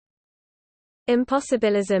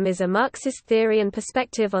Impossibilism is a Marxist theory and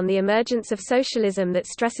perspective on the emergence of socialism that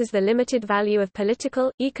stresses the limited value of political,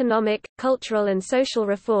 economic, cultural and social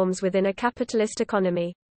reforms within a capitalist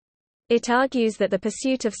economy. It argues that the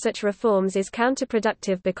pursuit of such reforms is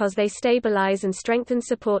counterproductive because they stabilize and strengthen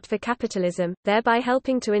support for capitalism, thereby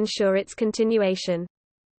helping to ensure its continuation.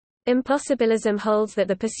 Impossibilism holds that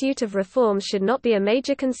the pursuit of reforms should not be a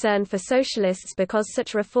major concern for socialists because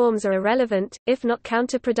such reforms are irrelevant, if not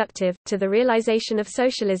counterproductive, to the realization of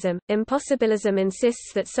socialism. Impossibilism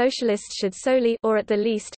insists that socialists should solely, or at the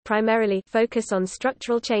least, primarily, focus on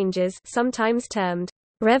structural changes, sometimes termed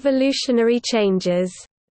revolutionary changes,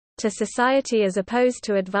 to society as opposed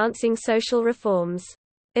to advancing social reforms.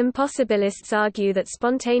 Impossibilists argue that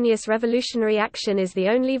spontaneous revolutionary action is the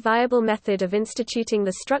only viable method of instituting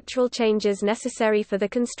the structural changes necessary for the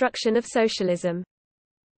construction of socialism.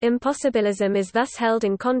 Impossibilism is thus held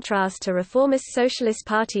in contrast to reformist socialist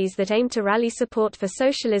parties that aim to rally support for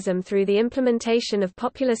socialism through the implementation of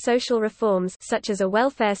popular social reforms such as a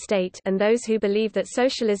welfare state, and those who believe that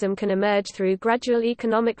socialism can emerge through gradual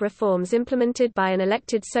economic reforms implemented by an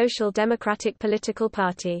elected social democratic political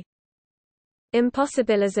party.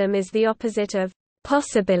 Impossibilism is the opposite of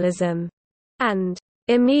possibilism and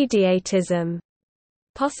immediatism.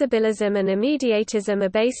 Possibilism and immediatism are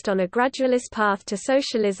based on a gradualist path to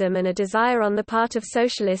socialism and a desire on the part of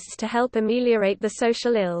socialists to help ameliorate the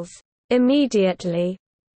social ills immediately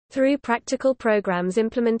through practical programs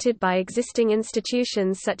implemented by existing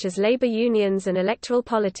institutions such as labor unions and electoral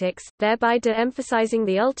politics, thereby de-emphasizing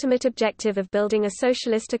the ultimate objective of building a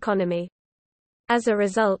socialist economy. As a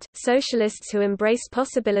result, socialists who embraced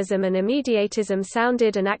possibilism and immediatism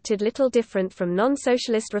sounded and acted little different from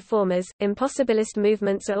non-socialist reformers. Impossibilist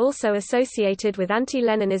movements are also associated with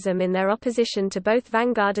anti-Leninism in their opposition to both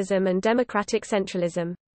vanguardism and democratic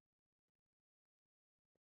centralism.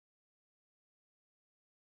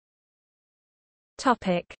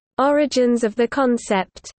 Topic: Origins of the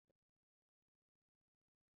concept.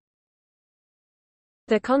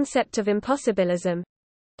 The concept of impossibilism,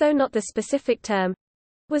 though not the specific term,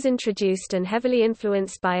 was introduced and heavily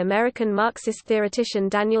influenced by American Marxist theoretician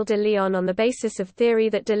Daniel de Leon on the basis of theory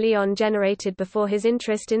that de Leon generated before his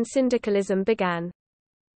interest in syndicalism began.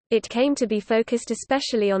 It came to be focused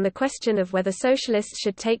especially on the question of whether socialists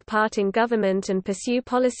should take part in government and pursue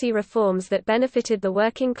policy reforms that benefited the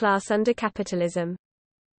working class under capitalism.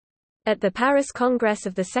 At the Paris Congress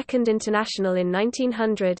of the Second International in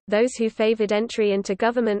 1900, those who favored entry into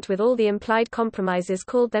government with all the implied compromises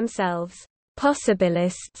called themselves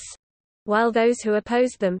possibilists, while those who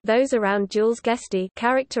opposed them, those around Jules Guesty,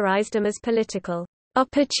 characterized them as political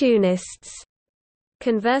opportunists.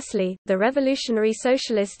 Conversely, the revolutionary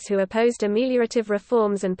socialists who opposed ameliorative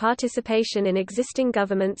reforms and participation in existing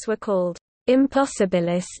governments were called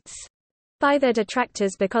impossibilists by their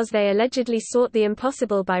detractors because they allegedly sought the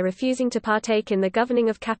impossible by refusing to partake in the governing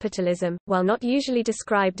of capitalism. While not usually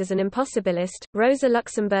described as an impossibilist, Rosa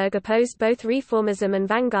Luxemburg opposed both reformism and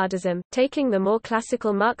vanguardism, taking the more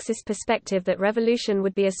classical Marxist perspective that revolution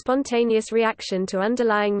would be a spontaneous reaction to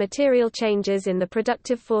underlying material changes in the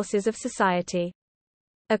productive forces of society.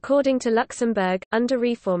 According to Luxemburg, under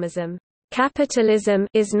reformism, capitalism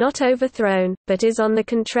is not overthrown, but is on the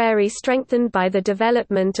contrary strengthened by the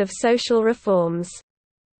development of social reforms.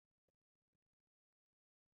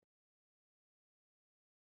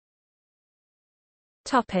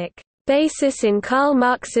 Basis in Karl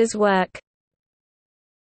Marx's work.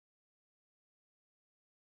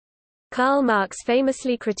 Karl Marx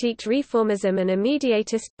famously critiqued reformism and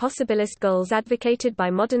immediatist, possibilist goals advocated by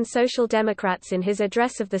modern social democrats in his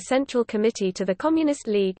address of the Central Committee to the Communist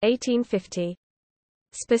League 1850.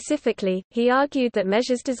 Specifically, he argued that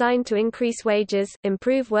measures designed to increase wages,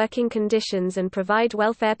 improve working conditions and provide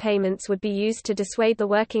welfare payments would be used to dissuade the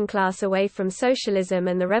working class away from socialism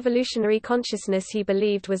and the revolutionary consciousness he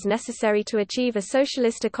believed was necessary to achieve a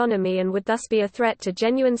socialist economy and would thus be a threat to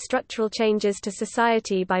genuine structural changes to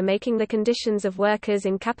society by making the conditions of workers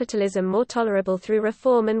in capitalism more tolerable through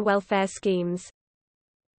reform and welfare schemes.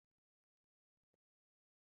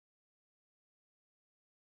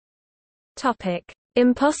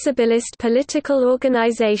 Impossibilist political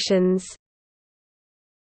organizations.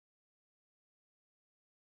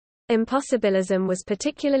 Impossibilism was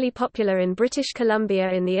particularly popular in British Columbia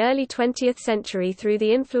in the early 20th century through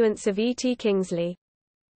the influence of E. T. Kingsley.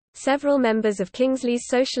 Several members of Kingsley's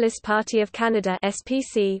Socialist Party of Canada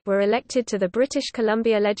 (SPC) were elected to the British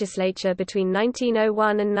Columbia legislature between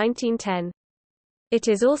 1901 and 1910. It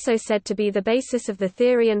is also said to be the basis of the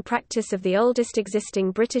theory and practice of the oldest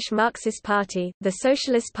existing British Marxist party, the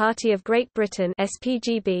Socialist Party of Great Britain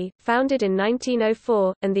 (SPGB), founded in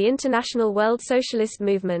 1904, and the International World Socialist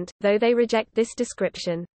Movement, though they reject this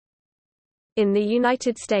description. In the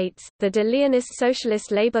United States, the de Leonist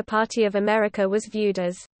Socialist Labor Party of America was viewed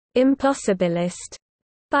as impossibilist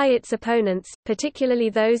by its opponents, particularly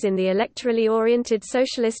those in the electorally oriented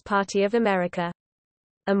Socialist Party of America.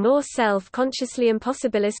 A more self-consciously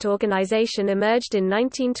impossibilist organization emerged in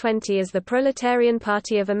 1920 as the Proletarian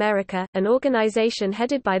Party of America, an organization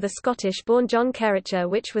headed by the Scottish-born John Kerricher,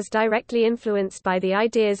 which was directly influenced by the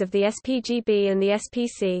ideas of the SPGB and the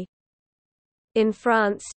SPC. In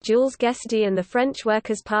France, Jules Guesdy and the French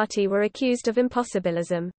Workers' Party were accused of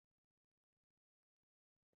impossibilism.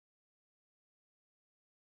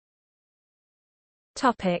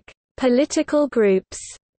 Political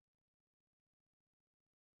groups.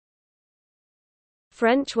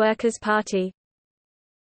 French Workers' Party,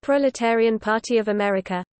 Proletarian Party of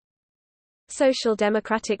America, Social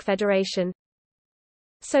Democratic Federation,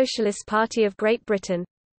 Socialist Party of Great Britain,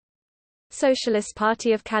 Socialist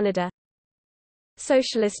Party of Canada,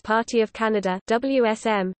 Socialist Party of Canada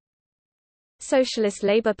 (WSM), Socialist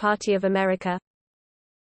Labour Party of America,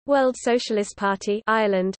 World Socialist Party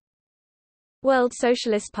Ireland, World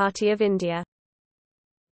Socialist Party of India.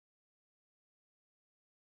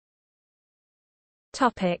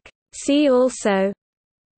 See also: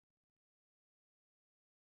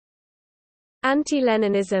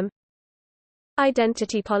 Anti-Leninism,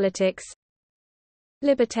 Identity politics,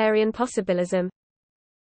 Libertarian possibilism,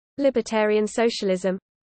 Libertarian socialism,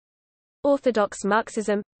 Orthodox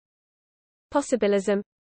Marxism, Possibilism,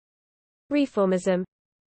 Reformism,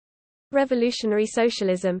 Revolutionary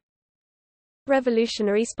socialism,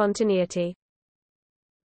 Revolutionary spontaneity.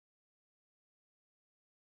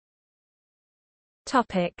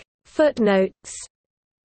 Footnotes.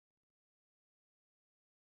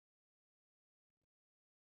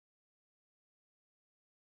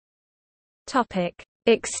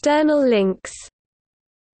 External links.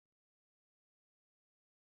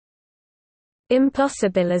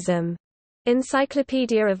 Impossibilism.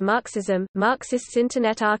 Encyclopedia of Marxism, Marxists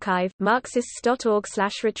Internet Archive,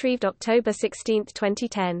 marxists.org/retrieved October 16,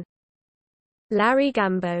 2010. Larry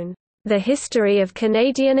Gambone. The History of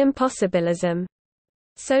Canadian Impossibilism.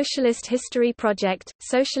 Socialist History Project,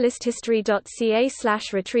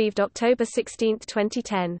 socialisthistory.ca/retrieved October 16,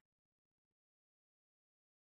 2010.